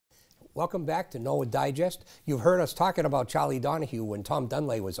Welcome back to Norwood Digest. You've heard us talking about Charlie Donahue when Tom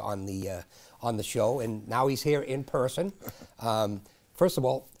Dunlay was on the show, and now he's here in person. First of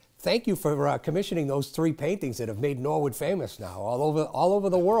all, thank you for commissioning those 3 paintings that have made Norwood famous now all over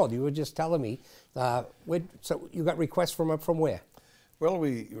the world. You were just telling me. So you got requests from where? Well,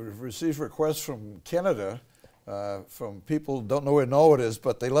 we received requests from Canada, from people who don't know where Norwood is,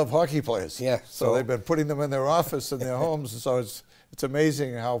 but they love hockey players. Yeah. So they've been putting them in their office, in their homes. So it's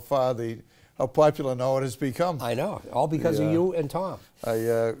amazing how popular Norwood has become. I know, all because of you and Tom.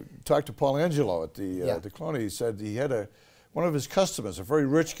 I talked to Paul Angelo at the Colony. He said he had one of his customers, a very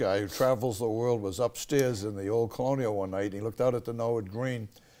rich guy who travels the world, was upstairs in the old Colonial one night. And he looked out at the Norwood Green,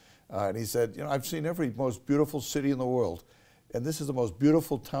 and he said, "You know, I've seen every most beautiful city in the world, and this is the most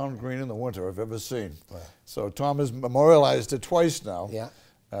beautiful town green in the winter I've ever seen." Wow. So Tom has memorialized it twice now. Yeah.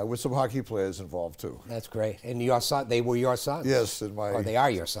 With some hockey players involved too. That's great. And your son, they were your sons? Yes, or they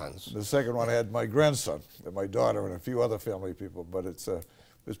are your sons. The second one I had my grandson and my daughter and a few other family people. But it's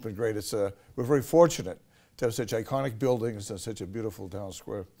been great. We're very fortunate to have such iconic buildings and such a beautiful town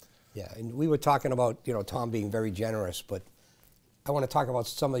square. Yeah, and we were talking about Tom being very generous, but I want to talk about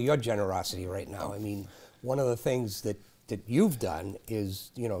some of your generosity right now. I mean, one of the things that you've done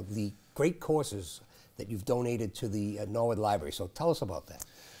is the great courses that you've donated to the Norwood Library. So tell us about that.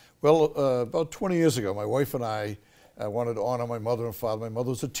 Well, about 20 years ago, my wife and I wanted to honor my mother and father. My mother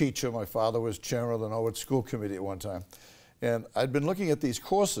was a teacher. My father was chairman of the Norwood School Committee at one time. And I'd been looking at these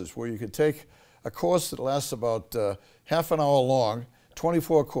courses where you could take a course that lasts about half an hour long,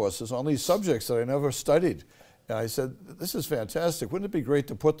 24 courses on these subjects that I never studied. And I said, this is fantastic. Wouldn't it be great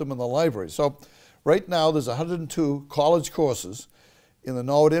to put them in the library? So right now there's 102 college courses in the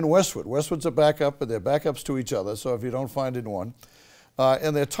Norwood and Westwood. Westwood's a backup, and they're backups to each other, so if you don't find it in one.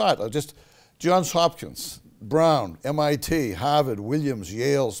 And they're taught, just Johns Hopkins, Brown, MIT, Harvard, Williams,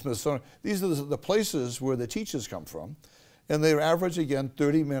 Yale, Smithsonian. These are the places where the teachers come from. And they average, again,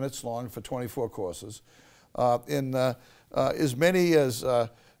 30 minutes long for 24 courses. In as many as,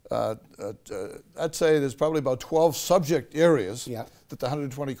 I'd say there's probably about 12 subject areas that the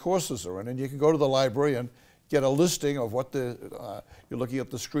 120 courses are in. And you can go to the library and get a listing of what you're looking at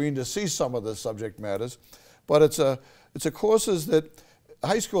the screen to see some of the subject matters. But it's a courses that a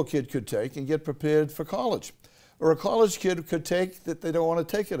high school kid could take and get prepared for college. Or a college kid could take that they don't want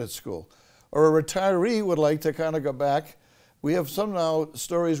to take it at school. Or a retiree would like to kind of go back. We have some now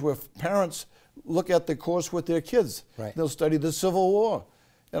stories where parents look at the course with their kids. Right. They'll study the Civil War.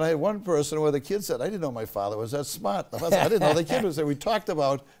 And I had one person where the kid said, I didn't know my father was that smart. I didn't know the kid was there. We talked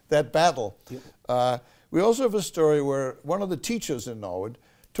about that battle. Yep. We also have a story where one of the teachers in Norwood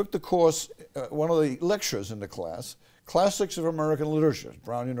took the course, one of the lectures in the class, Classics of American Literature,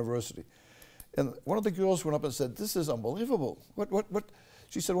 Brown University. And one of the girls went up and said, this is unbelievable. What?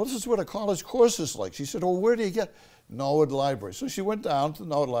 She said, well, this is what a college course is like. She said, well, where do you get? Norwood Library. So she went down to the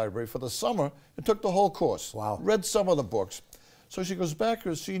Norwood Library for the summer and took the whole course. Wow. Read some of the books. So she goes back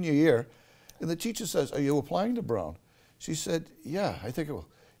her senior year, and the teacher says, are you applying to Brown? She said, yeah, I think it will.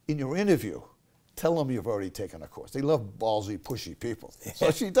 In your interview, tell them you've already taken a course. They love ballsy, pushy people.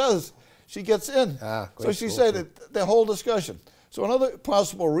 So she does. She gets in. So she said the whole discussion. So another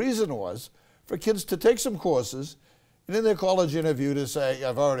possible reason was for kids to take some courses, and in their college interview to say,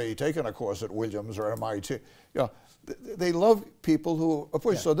 I've already taken a course at Williams or MIT. They love people who are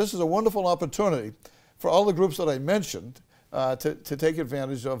pushed. Yeah. So this is a wonderful opportunity for all the groups that I mentioned to take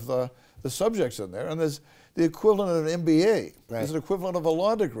advantage of the subjects in there. And there's the equivalent of an MBA. Right. There's an equivalent of a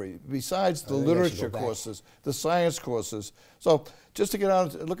law degree besides the literature courses, the science courses. So just to get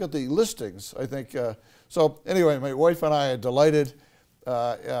out and look at the listings, I think. So anyway, my wife and I are delighted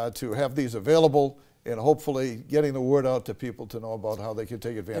to have these available and hopefully getting the word out to people to know about how they can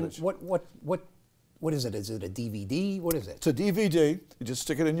take advantage. And what is it? Is it a DVD? What is it? It's a DVD. You just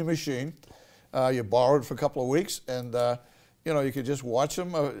stick it in your machine. You borrow it for a couple of weeks, and you can just watch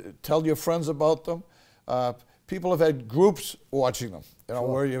them. Tell your friends about them. People have had groups watching them.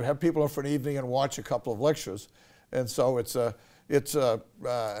 Where you have people for an evening and watch a couple of lectures, and so it's a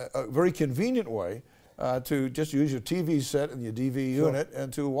very convenient way to just use your TV set and your DV unit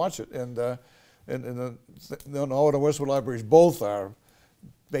and to watch it. And the Norwood and Westwood libraries both are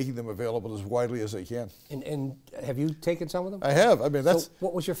making them available as widely as they can. And have you taken some of them? I have. I mean, that's. So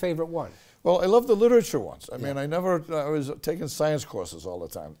what was your favorite one? Well, I love the literature ones. I mean, I was taking science courses all the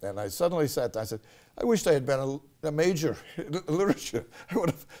time, and I suddenly sat down and said, I wished I had been a major in literature. I would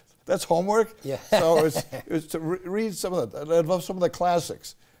have. That's homework. Yeah. So it was to read some of that. I love some of the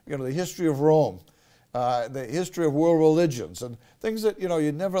classics. The history of Rome, the history of world religions, and things that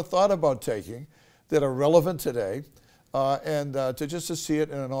you never thought about taking that are relevant today. and to see it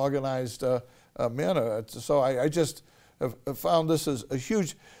in an organized manner. So I just have found this as a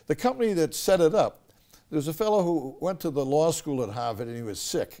huge. The company that set it up, there's a fellow who went to the law school at Harvard and he was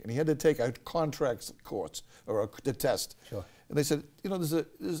sick and he had to take a contracts course or a test. Sure. And they said, you know,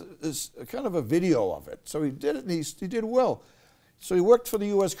 there's a kind of a video of it. So he did it and he did well. So he worked for the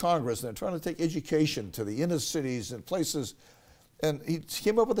U.S. Congress and they're trying to take education to the inner cities and places. And he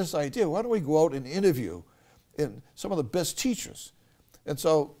came up with this idea, why don't we go out and interview some of the best teachers? And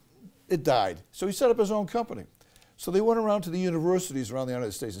so it died. So he set up his own company. So they went around to the universities around the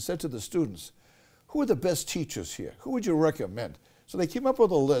United States and said to the students, who are the best teachers here? Who would you recommend? So they came up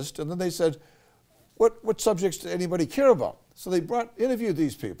with a list and then they said, what subjects do anybody care about? So they interviewed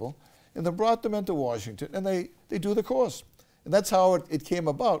these people and then brought them into Washington and they do the course. And that's how it came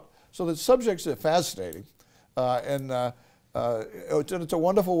about. So the subjects are fascinating. It's a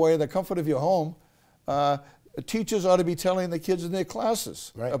wonderful way, in the comfort of your home, teachers ought to be telling the kids in their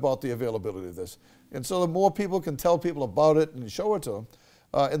classes about the availability of this. And so the more people can tell people about it and show it to them.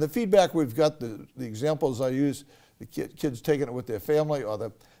 And the feedback we've got, the examples I use, the kids taking it with their family,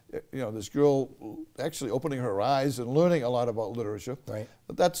 or this girl actually opening her eyes and learning a lot about literature. Right.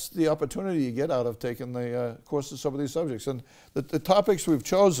 But that's the opportunity you get out of taking the courses, some of these subjects. And the topics we've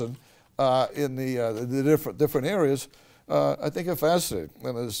chosen in the different areas, I think are fascinating.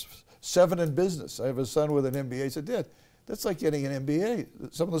 And there's 7 in business. I have a son with an MBA. He said, Dad, that's like getting an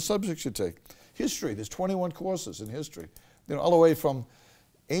MBA. Some of the subjects you take. History, there's 21 courses in history. You know, all the way from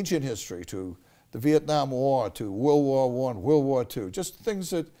ancient history to the Vietnam War to World War I, World War II. Just things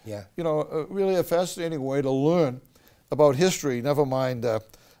that, you know, really a fascinating way to learn about history. Never mind,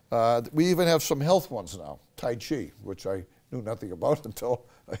 we even have some health ones now. Tai Chi, which I knew nothing about until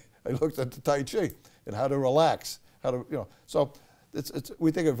I looked at the Tai Chi and how to relax. How to, you know, so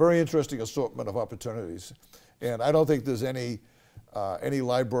we think a very interesting assortment of opportunities, and I don't think there's any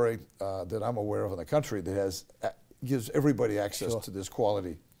library that I'm aware of in the country that gives everybody access to this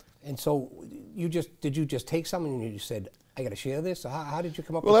quality. And so did you just take something and you said, I got to share this? How did you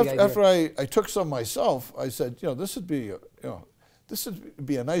come up with the idea? After I took some myself, I said, you know, this would be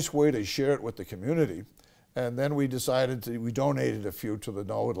a nice way to share it with the community. And then we decided we donated a few to the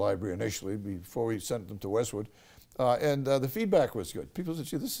Norwood Library initially before we sent them to Westwood. And the feedback was good. People said,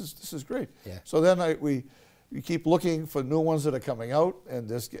 gee, this is great. Yeah. So then we keep looking for new ones that are coming out,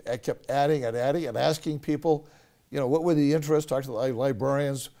 and I kept adding and adding and asking people, you know, what were the interests, talk to the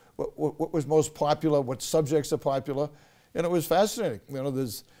librarians, what was most popular, what subjects are popular, and it was fascinating. You know,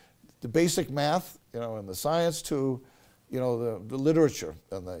 there's the basic math, you know, and the science to, you know, the literature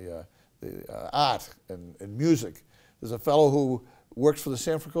and the art and music. There's a fellow who works for the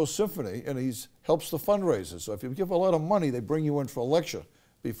San Francisco Symphony, and he helps the fundraisers. So if you give a lot of money, they bring you in for a lecture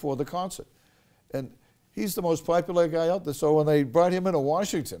before the concert. And he's the most popular guy out there. So when they brought him into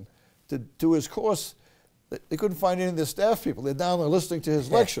Washington to do his course, they couldn't find any of the staff people. They're down there listening to his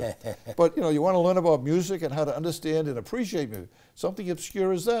lecture. But, you know, you want to learn about music and how to understand and appreciate music. Something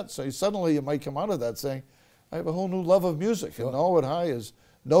obscure as that. So suddenly you might come out of that saying, I have a whole new love of music. Sure. And Norwood High is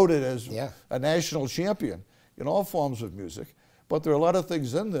noted as a national champion in all forms of music. But there are a lot of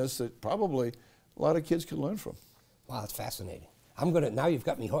things in this that probably a lot of kids can learn from. Wow, that's fascinating. Now you've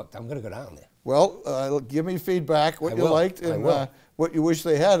got me hooked. I'm going to go down there. Well, give me feedback, what you liked and what you wish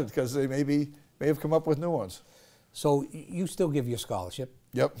they had, because they may have come up with new ones. So you still give your scholarship?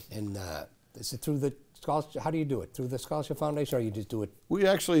 Yep. And is it through the scholarship? How do you do it? Through the Scholarship Foundation, or you just do it? We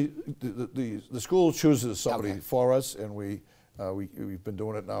actually, the school chooses somebody for us, and we've been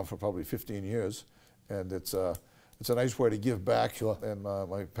doing it now for probably 15 years, and it's a nice way to give back. Sure. And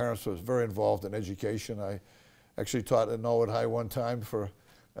my parents were very involved in education. I actually taught at Norwood High one time before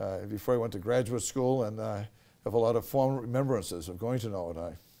I went to graduate school, and I have a lot of fond remembrances of going to Norwood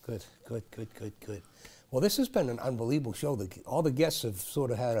High. Good, good, good, good, good. Well, this has been an unbelievable show. All the guests have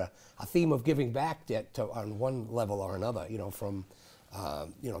sort of had a theme of giving back on one level or another, you know, from,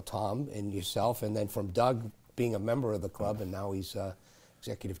 you know, Tom and yourself, and then from Doug being a member of the club, and now he's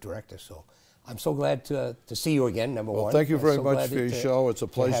executive director. So I'm so glad to see you again, number one. Well, thank you very much for your show. It's a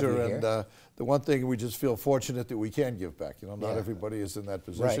pleasure. And the one thing, we just feel fortunate that we can give back. You know, not everybody is in that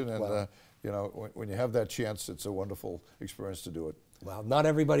position. Right. And, you know, when you have that chance, it's a wonderful experience to do it. Well, not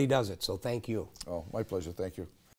everybody does it, so thank you. Oh, my pleasure. Thank you.